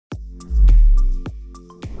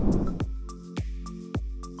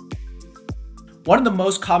One of the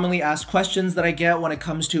most commonly asked questions that I get when it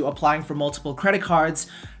comes to applying for multiple credit cards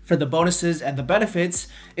for the bonuses and the benefits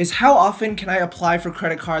is how often can I apply for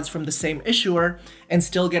credit cards from the same issuer and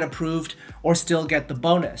still get approved or still get the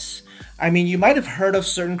bonus? I mean, you might have heard of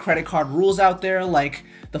certain credit card rules out there like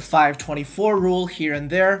the 524 rule here and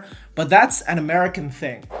there, but that's an American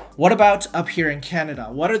thing. What about up here in Canada?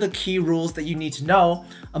 What are the key rules that you need to know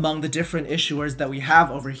among the different issuers that we have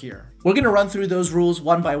over here? We're going to run through those rules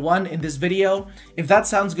one by one in this video. If that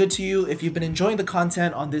sounds good to you, if you've been enjoying the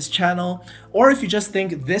content on this channel, or if you just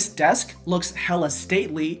think this desk looks hella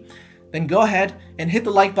stately, then go ahead and hit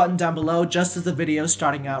the like button down below just as the video is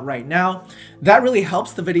starting out right now. That really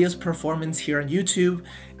helps the video's performance here on YouTube.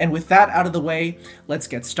 And with that out of the way, let's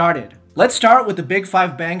get started. Let's start with the big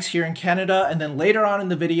 5 banks here in Canada, and then later on in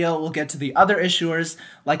the video, we'll get to the other issuers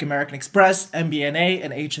like American Express, MBNA,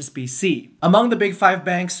 and HSBC. Among the big 5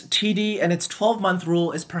 banks, TD and its 12-month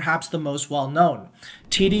rule is perhaps the most well-known.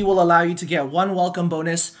 TD will allow you to get one welcome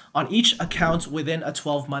bonus on each account within a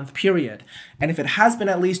 12-month period. And if it has been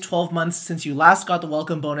at least 12 months since you last got the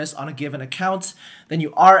welcome bonus on a given account, then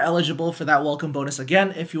you are eligible for that welcome bonus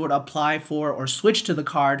again if you would apply for or switch to the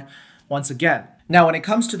card once again. Now, when it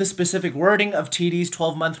comes to the specific wording of TD's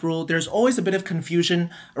 12-month rule, there's always a bit of confusion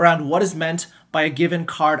around what is meant by a given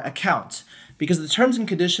card account, because the terms and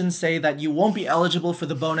conditions say that you won't be eligible for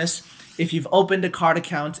the bonus if you've opened a card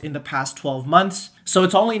account in the past 12 months. So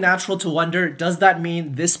it's only natural to wonder, does that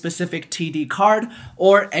mean this specific TD card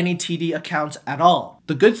or any TD account at all?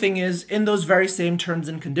 The good thing is, in those very same terms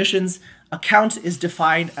and conditions, account is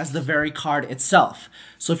defined as the very card itself.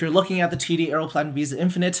 So if you're looking at the TD Aeroplan Visa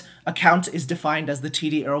Infinite, account is defined as the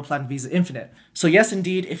TD Aeroplan Visa Infinite. So yes,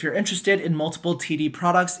 indeed, if you're interested in multiple TD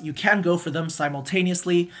products, you can go for them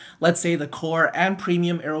simultaneously. Let's say the core and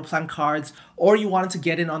premium Aeroplan cards, or you wanted to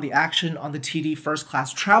get in on the action on the TD First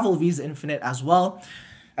Class Travel Visa Infinite as well.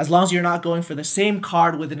 As long as you're not going for the same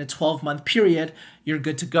card within a 12-month period, you're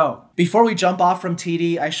good to go. Before we jump off from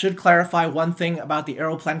TD, I should clarify one thing about the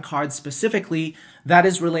Aeroplan cards specifically, that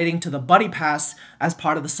is relating to the Buddy Pass as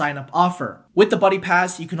part of the sign-up offer. With the Buddy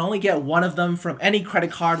Pass, you can only get one of them from any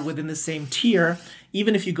credit card within the same tier,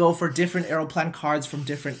 even if you go for different Aeroplan cards from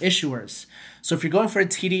different issuers. So if you're going for a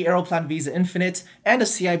TD Aeroplan Visa Infinite and a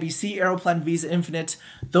CIBC Aeroplan Visa Infinite,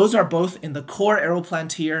 those are both in the core Aeroplan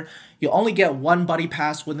tier. You'll only get one Buddy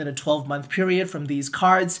Pass within a 12-month period from these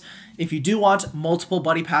cards. If you do want multiple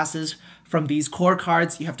Buddy Passes from these core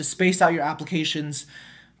cards, you have to space out your applications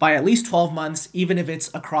by at least 12 months, even if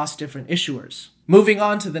it's across different issuers. Moving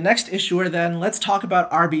on to the next issuer then, let's talk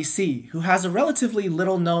about RBC, who has a relatively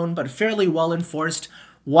little known but fairly well enforced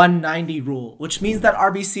 190 rule, which means that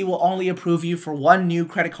RBC will only approve you for one new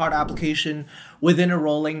credit card application within a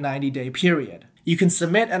rolling 90-day period. You can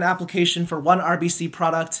submit an application for one RBC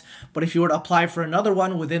product, but if you were to apply for another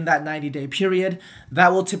one within that 90-day period,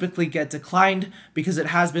 that will typically get declined because it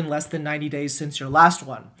has been less than 90 days since your last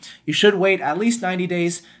one. You should wait at least 90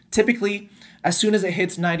 days. Typically, as soon as it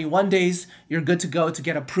hits 91 days, you're good to go to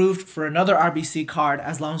get approved for another RBC card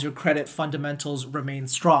as long as your credit fundamentals remain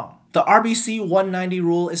strong. The RBC 190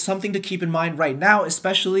 rule is something to keep in mind right now,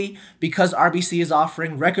 especially because RBC is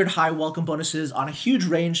offering record high welcome bonuses on a huge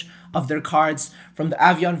range of their cards, from the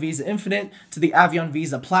Avion Visa Infinite to the Avion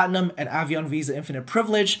Visa Platinum and Avion Visa Infinite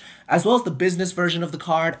Privilege, as well as the business version of the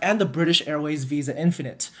card and the British Airways Visa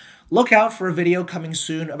Infinite. Look out for a video coming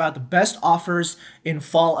soon about the best offers in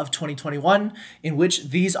fall of 2021, in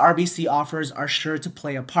which these RBC offers are sure to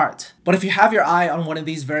play a part. But if you have your eye on one of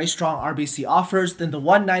these very strong RBC offers, then the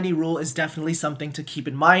 190 rule is definitely something to keep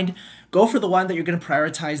in mind. Go for the one that you're going to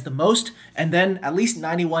prioritize the most, and then at least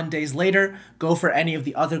 91 days later, go for any of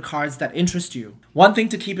the other cards that interest you. One thing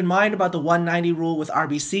to keep in mind about the 190 rule with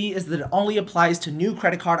RBC is that it only applies to new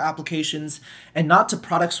credit card applications and not to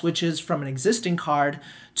product switches from an existing card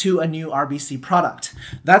to a new RBC product.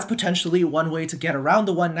 That's potentially one way to get around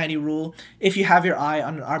the 190 rule. If you have your eye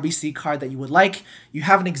on an RBC card that you would like, you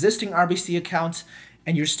have an existing RBC account,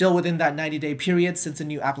 and you're still within that 90-day period since a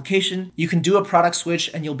new application, you can do a product switch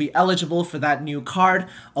and you'll be eligible for that new card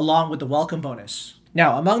along with the welcome bonus.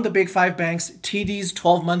 Now, among the big 5 banks, TD's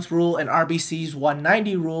 12-month rule and RBC's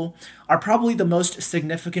 190 rule are probably the most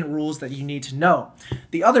significant rules that you need to know.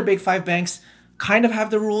 The other big 5 banks kind of have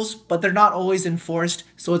the rules, but they're not always enforced,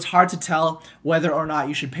 so it's hard to tell whether or not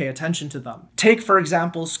you should pay attention to them. Take, for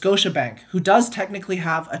example, Scotiabank, who does technically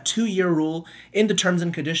have a 2-year rule in the terms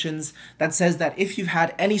and conditions that says that if you've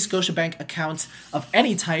had any Scotiabank account of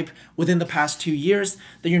any type within the past 2 years,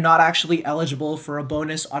 then you're not actually eligible for a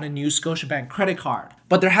bonus on a new Scotiabank credit card.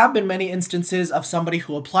 But there have been many instances of somebody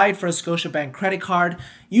who applied for a Scotiabank credit card,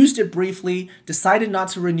 used it briefly, decided not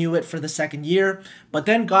to renew it for the second year, but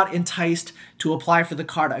then got enticed to apply for the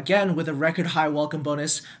card again with a record high welcome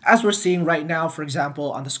bonus, as we're seeing right now, for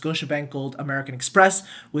example, on the Scotiabank Gold American Express,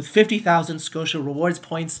 with 50,000 Scotia Rewards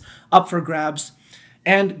points up for grabs,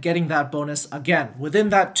 and getting that bonus again within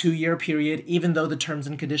that 2-year period, even though the terms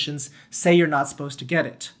and conditions say you're not supposed to get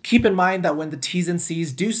it. Keep in mind that when the T's and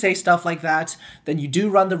C's do say stuff like that, then you do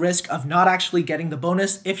run the risk of not actually getting the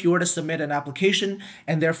bonus if you were to submit an application,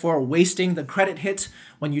 and therefore wasting the credit hit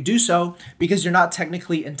when you do so, because you're not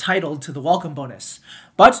technically entitled to the welcome bonus.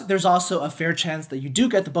 But there's also a fair chance that you do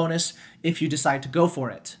get the bonus if you decide to go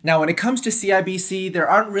for it. Now, when it comes to CIBC, there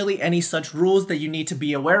aren't really any such rules that you need to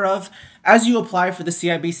be aware of. As you apply for the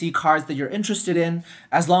CIBC cards that you're interested in,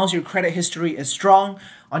 as long as your credit history is strong,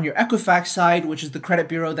 on your Equifax side, which is the credit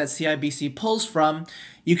bureau that CIBC pulls from,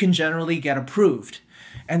 you can generally get approved.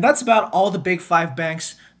 And that's about all the big 5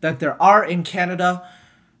 banks that there are in Canada.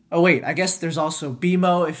 Oh wait, I guess there's also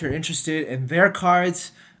BMO if you're interested in their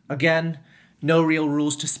cards. Again, no real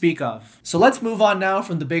rules to speak of. So let's move on now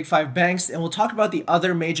from the big 5 banks, and we'll talk about the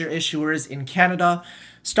other major issuers in Canada,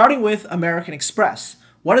 starting with American Express.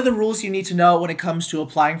 What are the rules you need to know when it comes to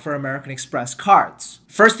applying for American Express cards?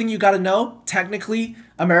 First thing you gotta know, technically,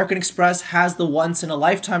 American Express has the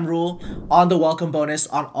once-in-a-lifetime rule on the welcome bonus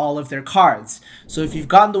on all of their cards. So if you've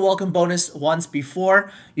gotten the welcome bonus once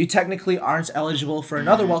before, you technically aren't eligible for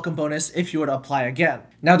another welcome bonus if you were to apply again.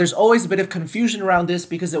 Now, there's always a bit of confusion around this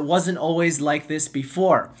because it wasn't always like this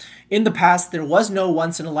before. In the past, there was no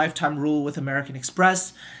once-in-a-lifetime rule with American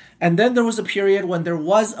Express. And then there was a period when there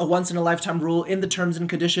was a once-in-a-lifetime rule in the terms and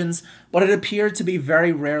conditions, but it appeared to be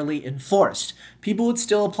very rarely enforced. People would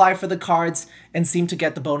still apply for the cards and seem to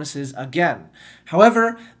get the bonuses again.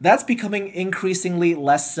 However, that's becoming increasingly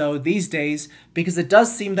less so these days because it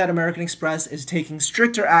does seem that American Express is taking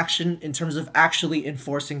stricter action in terms of actually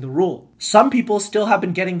enforcing the rule. Some people still have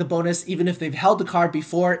been getting the bonus even if they've held the card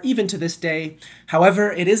before, even to this day.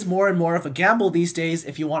 However, it is more and more of a gamble these days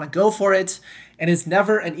if you want to go for it. And it's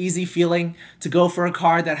never an easy feeling to go for a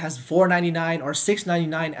card that has $4.99 or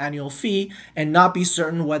 $6.99 annual fee and not be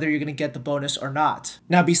certain whether you're going to get the bonus or not.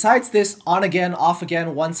 Now, besides this on again, off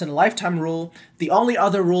again, once in a lifetime rule, the only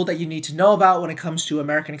other rule that you need to know about when it comes to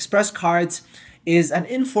American Express cards is an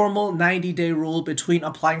informal 90-day rule between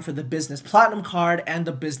applying for the Business Platinum card and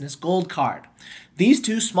the Business Gold card. These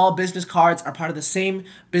two small business cards are part of the same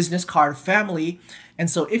business card family, and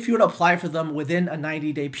so if you were to apply for them within a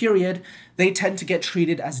 90-day period, they tend to get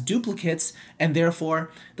treated as duplicates, and therefore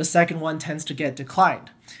the second one tends to get declined.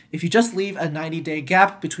 If you just leave a 90-day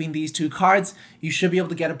gap between these two cards, you should be able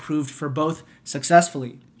to get approved for both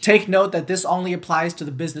successfully. Take note that this only applies to the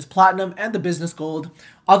Business Platinum and the Business Gold.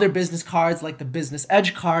 Other business cards like the Business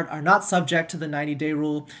Edge card are not subject to the 90-day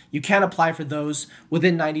rule. You can apply for those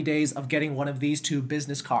within 90 days of getting one of these two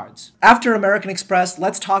business cards. After American Express,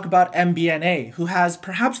 let's talk about MBNA, who has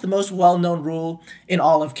perhaps the most well-known rule in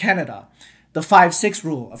all of Canada. The 5-6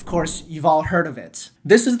 rule, of course, you've all heard of it.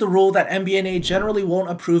 This is the rule that MBNA generally won't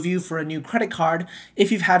approve you for a new credit card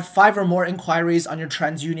if you've had 5 or more inquiries on your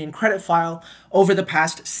TransUnion credit file over the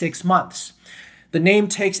past 6 months. The name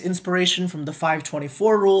takes inspiration from the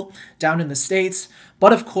 524 rule down in the States,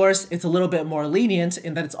 but of course, it's a little bit more lenient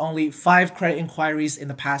in that it's only 5 credit inquiries in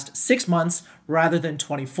the past 6 months rather than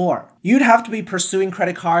 24. You'd have to be pursuing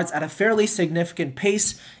credit cards at a fairly significant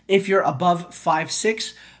pace if you're above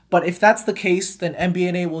 5-6, but if that's the case, then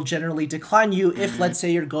MBNA will generally decline you if, let's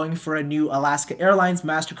say, you're going for a new Alaska Airlines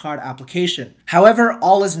MasterCard application. However,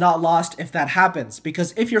 all is not lost if that happens,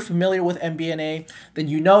 because if you're familiar with MBNA, then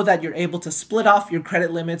you know that you're able to split off your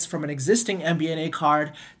credit limits from an existing MBNA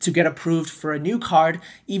card to get approved for a new card,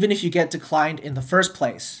 even if you get declined in the first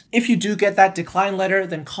place. If you do get that decline letter,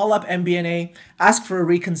 then call up MBNA, ask for a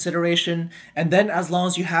reconsideration, and then as long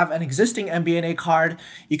as you have an existing MBNA card,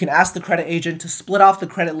 you can ask the credit agent to split off the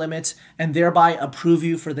credit limit and thereby approve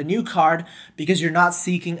you for the new card because you're not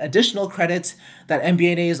seeking additional credit that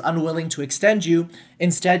MBNA is unwilling to extend you.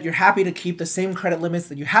 Instead, you're happy to keep the same credit limits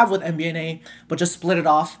that you have with MBNA, but just split it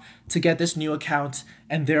off to get this new account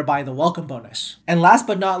and thereby the welcome bonus. And last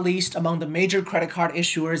but not least, among the major credit card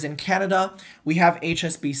issuers in Canada, we have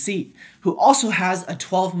HSBC, who also has a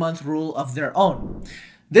 12-month rule of their own.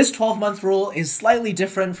 This 12-month rule is slightly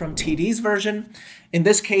different from TD's version. In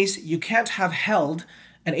this case, you can't have held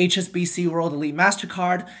an HSBC World Elite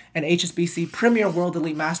MasterCard, an HSBC Premier World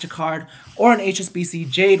Elite MasterCard, or an HSBC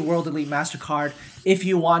Jade World Elite MasterCard if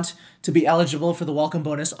you want to be eligible for the welcome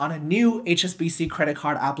bonus on a new HSBC credit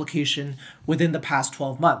card application within the past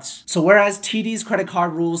 12 months. So whereas TD's credit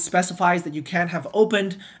card rules specifies that you can't have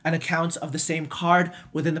opened an account of the same card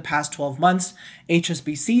within the past 12 months,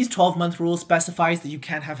 HSBC's 12-month rule specifies that you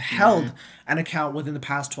can't have held an account within the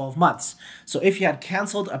past 12 months. So if you had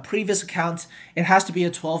canceled a previous account, it has to be a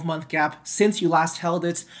 12-month gap since you last held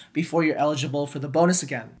it before you're eligible for the bonus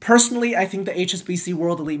again. Personally, I think the HSBC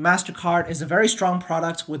World Elite MasterCard is a very strong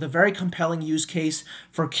product with a very compelling use case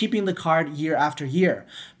for keeping the card year after year,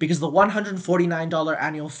 because the $149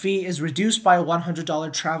 annual fee is reduced by a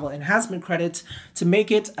 $100 travel enhancement credit to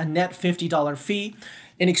make it a net $50 fee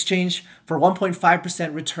in exchange for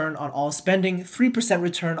 1.5% return on all spending, 3%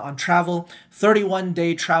 return on travel,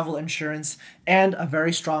 31-day travel insurance, and a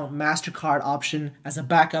very strong MasterCard option as a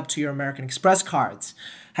backup to your American Express cards.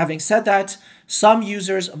 Having said that, some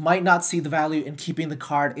users might not see the value in keeping the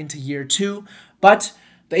card into year 2, but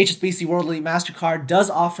the HSBC World Elite MasterCard does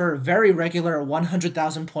offer very regular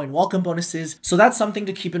 100,000 point welcome bonuses, so that's something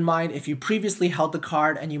to keep in mind if you previously held the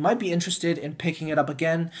card and you might be interested in picking it up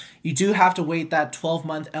again. You do have to wait that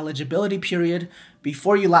 12-month eligibility period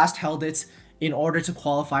before you last held it in order to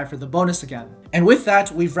qualify for the bonus again. And with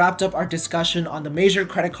that, we've wrapped up our discussion on the major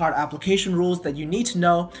credit card application rules that you need to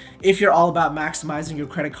know if you're all about maximizing your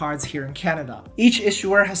credit cards here in Canada. Each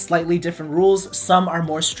issuer has slightly different rules. Some are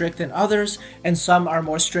more strict than others, and some are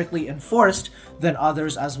more strictly enforced than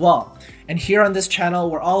others as well. And here on this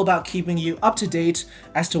channel, we're all about keeping you up to date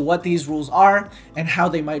as to what these rules are and how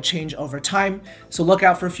they might change over time. So look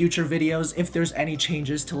out for future videos if there's any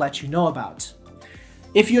changes to let you know about.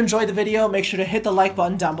 If you enjoyed the video, make sure to hit the like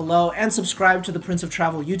button down below and subscribe to the Prince of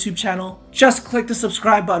Travel YouTube channel. Just click the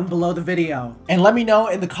subscribe button below the video. And let me know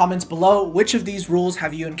in the comments below which of these rules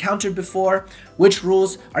have you encountered before, which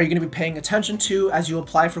rules are you going to be paying attention to as you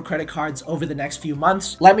apply for credit cards over the next few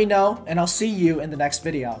months. Let me know, and I'll see you in the next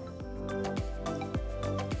video.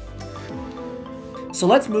 So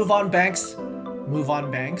let's move on, banks. Move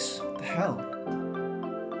on, banks? What the hell?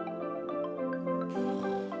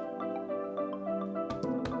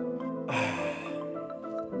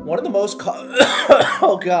 One of the most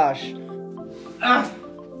oh gosh.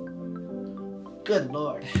 Good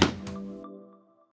Lord.